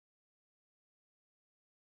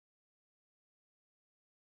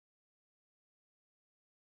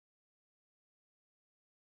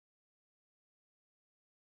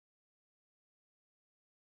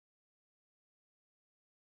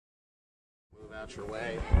out your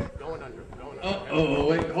way. Going under. Oh,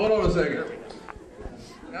 wait, hold on a second.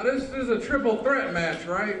 Now this is a triple threat match,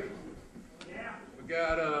 right? Yeah. We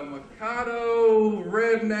got Mikado,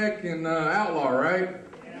 Redneck, and Outlaw, right?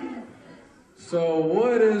 Yeah. So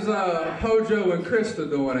what is Hojo and Krista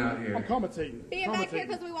doing out here? I'm commentating. Being back here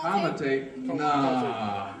because we want Commentate?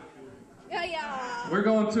 Nah. Yeah. We're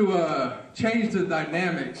going to change the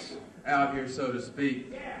dynamics out here, so to speak.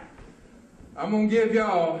 Yeah. I'm going to give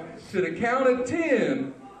y'all to the count of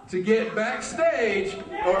 10 to get backstage,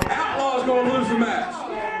 or Outlaw's going to lose the match.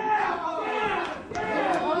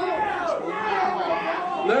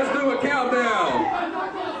 Let's do a countdown.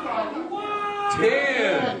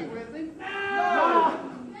 10,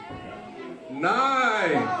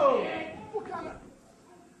 9,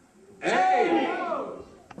 8,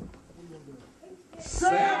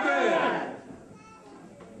 7,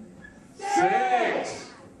 6,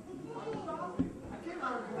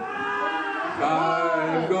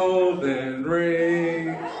 5 golden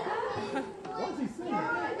rings. What's he singing?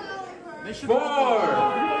 4,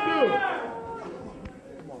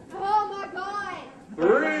 Oh my God.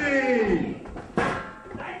 3,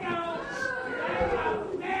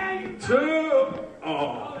 2.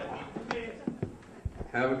 Oh.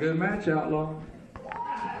 Have a good match, Outlaw.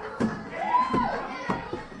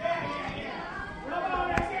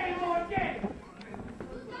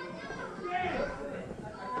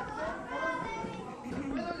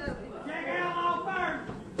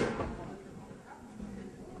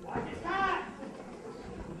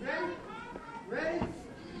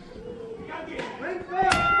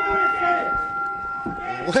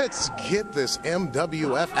 Let's get this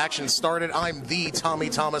MWF action started. I'm the Tommy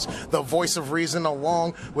Thomas, the voice of reason,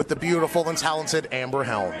 along with the beautiful and talented Amber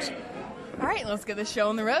Helms. All right, let's get this show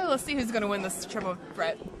on the road. Let's see who's going to win this triple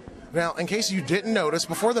threat. Now, in case you didn't notice,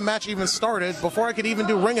 before the match even started, before I could even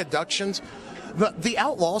do ring inductions, the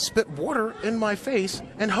Outlaw spit water in my face,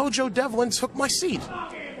 and Hojo Devlin took my seat.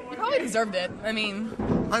 You probably deserved it. I mean,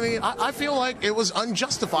 I feel like it was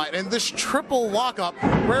unjustified, and this triple lockup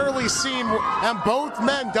rarely seen, and both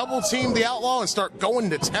men double team the Outlaw and start going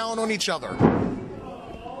to town on each other.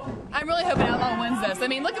 I'm really hoping Outlaw wins this. I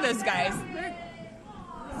mean, look at those guys. They're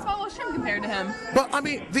small shrimp compared to him. But, I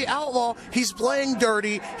mean, the Outlaw, he's playing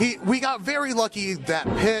dirty. We got very lucky that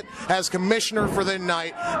PITT, as commissioner for the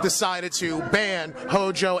night, decided to ban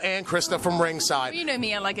Hojo and Krista from ringside. Well, you know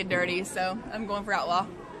me, I like it dirty, so I'm going for Outlaw.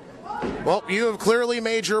 Well, you have clearly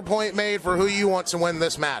made your point made for who you want to win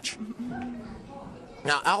this match.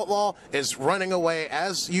 Now, Outlaw is running away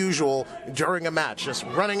as usual during a match, just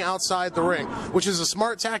running outside the ring, which is a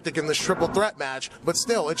smart tactic in this triple threat match, but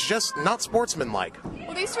still, it's just not sportsmanlike.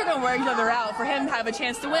 Well, these two are going to wear each other out for him to have a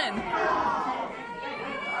chance to win.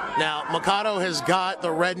 Now, Mikado has got the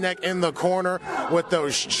Redneck in the corner with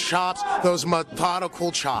those chops, those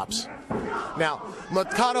methodical chops. Now,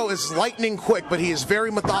 Mikado is lightning quick, but he is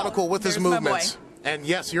very methodical with his movements. And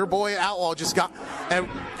yes, your boy Outlaw just got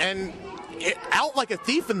out like a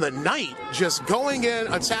thief in the night, just going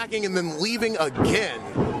in, attacking, and then leaving again.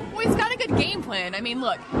 Well, he's got a good game plan. I mean,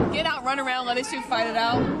 look, get out, run around, let these two fight it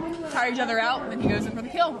out, tire each other out, and then he goes in for the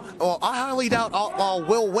kill. Well, I highly doubt Outlaw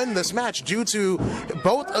will win this match due to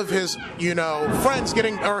both of his, friends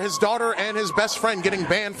getting, or his daughter and his best friend getting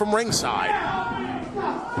banned from ringside.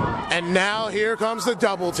 And now here comes the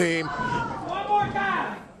double team. One more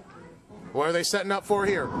time. What are they setting up for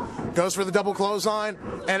here? Goes for the double clothesline,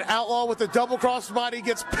 and Outlaw with the double crossbody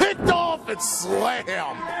gets picked off and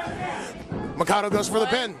slammed. Mikado goes for the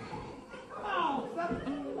pin.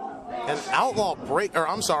 And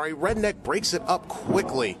Redneck breaks it up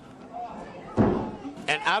quickly.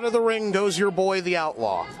 And out of the ring goes your boy, the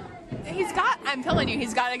Outlaw. I'm telling you,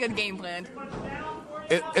 he's got a good game plan.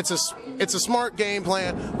 It's a smart game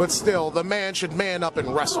plan, but still, the man should man up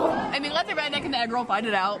and wrestle. I mean, let the Redneck and the Egg Roll fight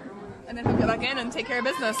it out, and then he'll get back in and take care of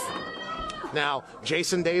business. Now,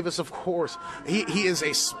 Jason Davis, of course, he is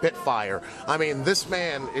a spitfire. I mean, this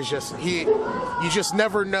man is just, you just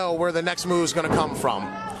never know where the next move is going to come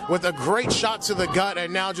from. With a great shot to the gut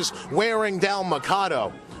and now just wearing down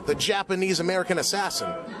Mikado, the Japanese-American assassin.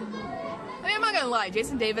 I mean, I'm not going to lie,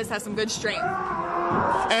 Jason Davis has some good strength.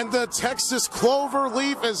 And the Texas Clover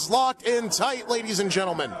Leaf is locked in tight, ladies and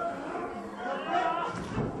gentlemen.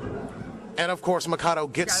 And, of course, Mikado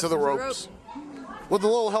gets to the ropes. With a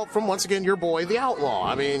little help from, once again, your boy, the Outlaw.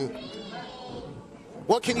 I mean,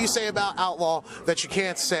 what can you say about Outlaw that you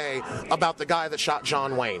can't say about the guy that shot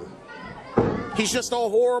John Wayne? He's just a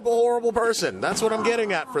horrible, horrible person. That's what I'm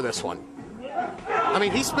getting at for this one. I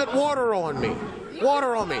mean, he spit water on me.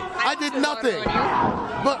 Water on me. I did nothing.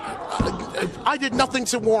 But I did nothing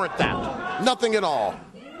to warrant that. Nothing at all.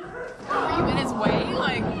 Were you in his way.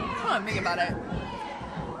 Like, come on, think about it.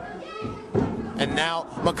 And now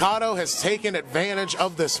Mikado has taken advantage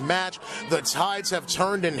of this match. The tides have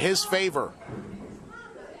turned in his favor.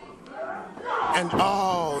 And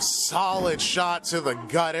oh, solid shot to the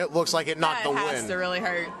gut. It looks like it knocked the wind. That has to really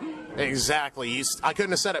hurt. Exactly. I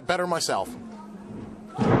couldn't have said it better myself.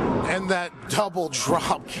 And that double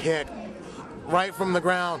drop kick right from the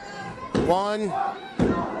ground. One.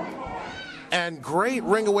 And great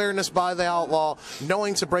ring awareness by the Outlaw,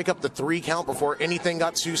 knowing to break up the 3 count before anything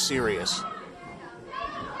got too serious.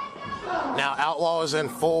 Now Outlaw is in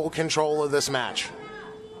full control of this match.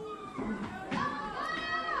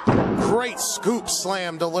 Great scoop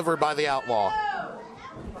slam delivered by the Outlaw.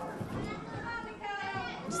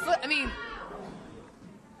 I mean...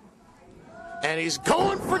 And he's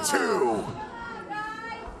going for 2.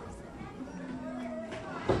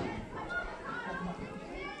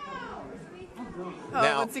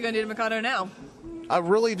 Now, what's he going to do to Mikado now? I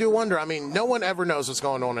really do wonder. I mean, no one ever knows what's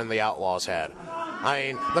going on in the Outlaw's head.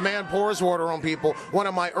 I mean, the man pours water on people. One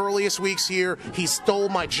of my earliest weeks here, he stole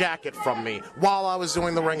my jacket from me while I was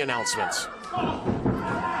doing the ring announcements.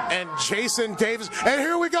 And Jason Davis, and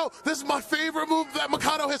here we go. This is my favorite move that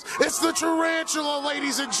Mikado has. It's the tarantula,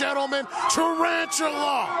 ladies and gentlemen.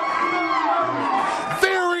 Tarantula.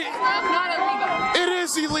 Very. Not illegal. It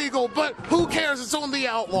is illegal, but who cares? It's on the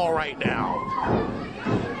Outlaw right now.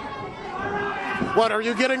 What, are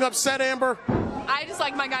you getting upset, Amber? I just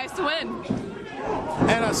like my guys to win.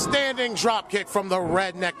 And a standing drop kick from the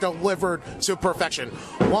Redneck delivered to perfection.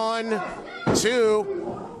 1,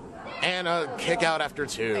 2, and a kick out after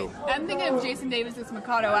 2. I'm thinking if Jason Davis takes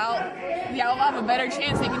Mikado out, the Outlaw have a better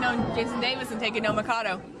chance taking down Jason Davis than taking down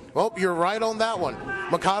Mikado. Well, you're right on that one.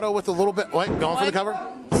 Mikado with a little bit, going for the cover?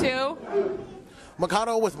 2.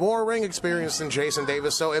 Mikado with more ring experience than Jason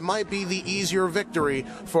Davis, so it might be the easier victory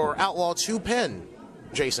for Outlaw to pin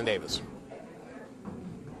Jason Davis.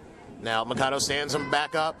 Now Mikado stands him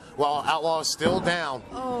back up while Outlaw is still down.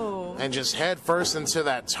 Oh. And just head first into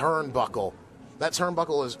that turnbuckle. That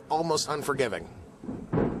turnbuckle is almost unforgiving.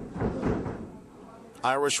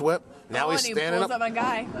 Irish whip. Now he's standing up. My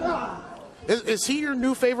guy. Is he your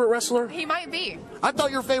new favorite wrestler? He might be. I thought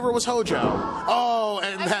your favorite was Hojo. Oh,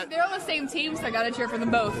 and they're on the same team, so I gotta cheer for them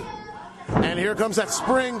both. And here comes that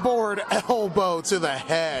springboard elbow to the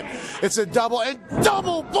head. It's a double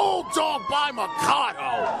bulldog by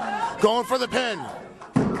Mikado. Going for the pin.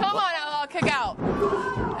 Come on, Outlaw, kick out.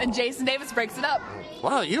 And Jason Davis breaks it up.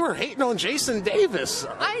 Wow, you were hating on Jason Davis.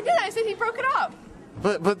 I did. I said he broke it up.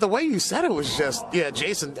 But the way you said it was just, yeah,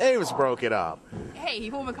 Jason Davis broke it up. Hey, he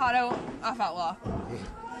pulled Mikado off Outlaw.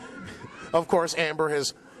 Of course, Amber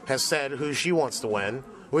has said who she wants to win.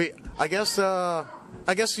 I guess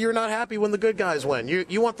you're not happy when the good guys win.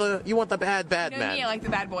 You want the bad men. Me, I like the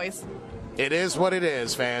bad boys. It is what it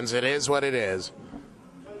is, fans. It is what it is.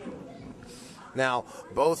 Now,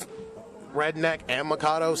 both Redneck and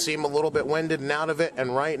Mikado seem a little bit winded and out of it,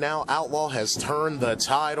 and right now Outlaw has turned the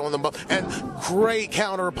tide on them both. And great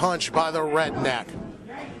counter punch by the Redneck.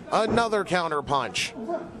 Another counter punch.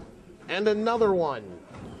 And another one.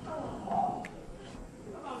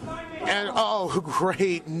 And oh,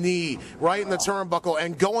 great knee right in the turnbuckle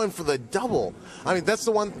and going for the double. I mean, that's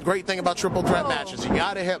the one great thing about triple threat matches. You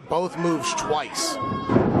got to hit both moves twice.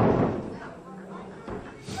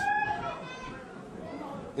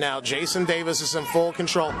 Now, Jason Davis is in full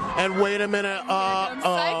control. And wait a minute.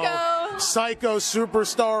 Psycho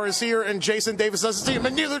Superstar is here, and Jason Davis doesn't see him,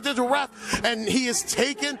 and neither did the ref. And he is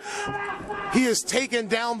taken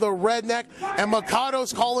down the Redneck, and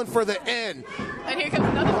Mikado's calling for the end. And here comes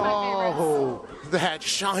another one of my favorites. That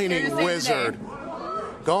shining wizard.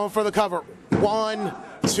 Going for the cover. 1,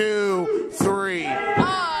 2, 3. Oh, really?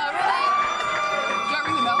 Do I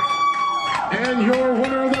ring the bell? And your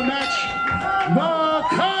winner of the match,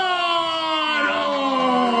 Mikado!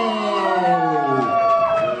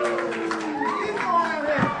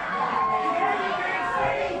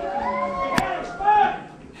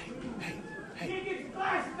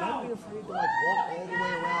 Don't be afraid to walk all the way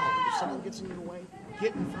around. If someone gets in your way,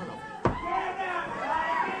 get in front of them.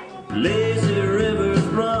 Lazy rivers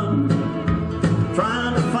run,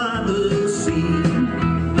 trying to find the sea,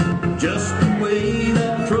 just the way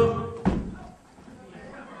that truck.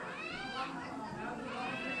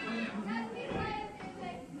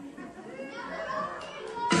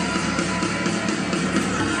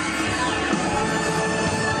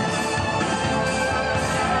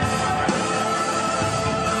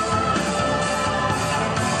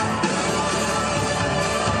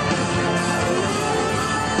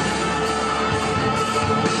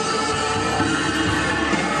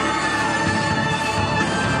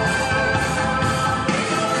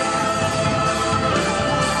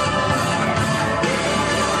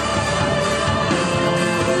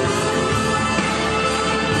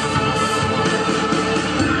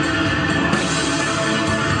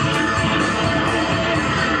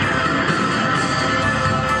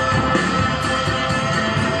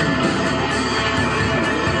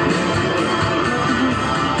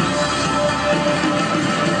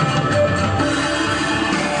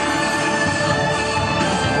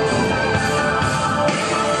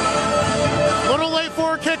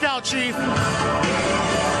 Chief.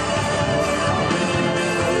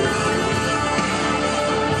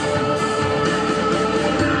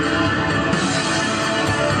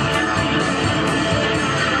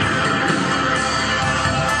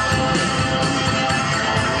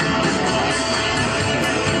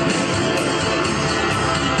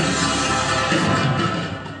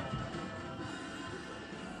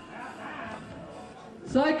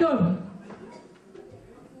 Psycho!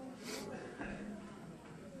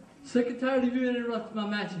 Sick and tired of you interrupting my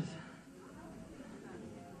matches.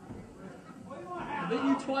 I beat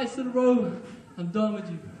you twice in a row. I'm done with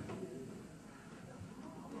you.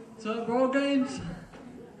 So at Brawl Games,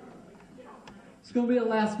 it's going to be a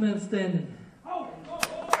last man standing.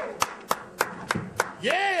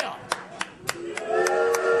 Yeah!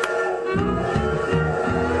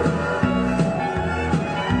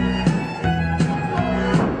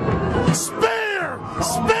 Spare!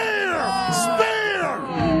 Spare! Spare!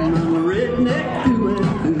 Redneck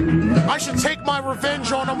doing I should take my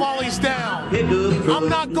revenge on him while he's down. I'm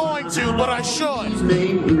not going to, but I should.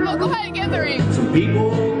 name. Girl, go ahead and get in the ring. Some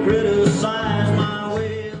people criticize